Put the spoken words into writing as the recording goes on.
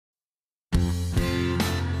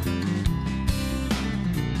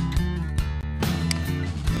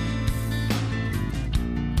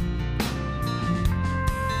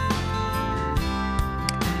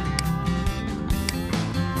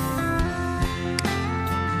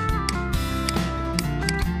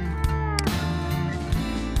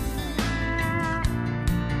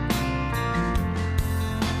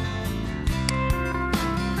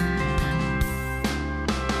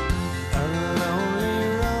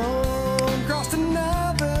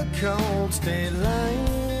old state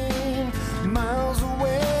line, miles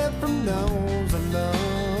away from those I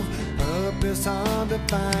love, purpose hard to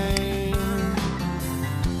find.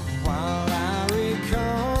 While I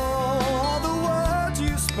recall the words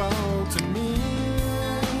you spoke to me,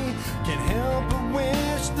 can't help but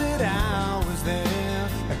wish that I was there,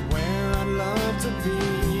 like where I'd love to be.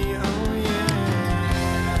 Oh yeah.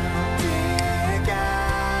 Dear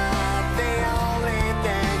God, the only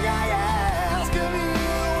thing I ask of you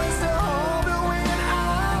is to hold me when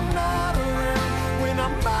I'm not around, when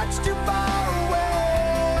I'm much too far away.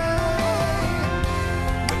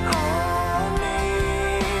 We all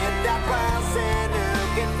need that person who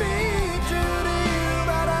can be true to you,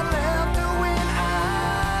 but I left her when I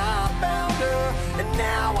found her, and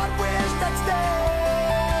now I wish I'd stay.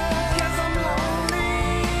 'Cause I'm lonely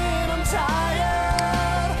and I'm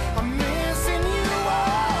tired, I'm missing you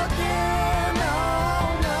again. Oh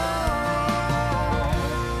no.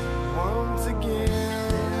 Once again,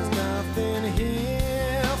 there's nothing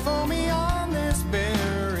here for me on this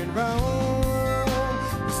barren road.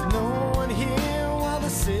 There's no one here while the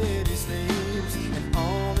city sleeps and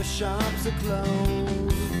all the shops are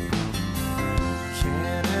closed.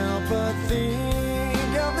 Can't help but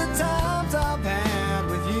think of the times I've had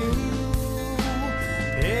with you,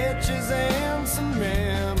 itches and some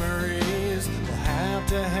memories will have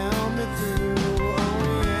to help me through.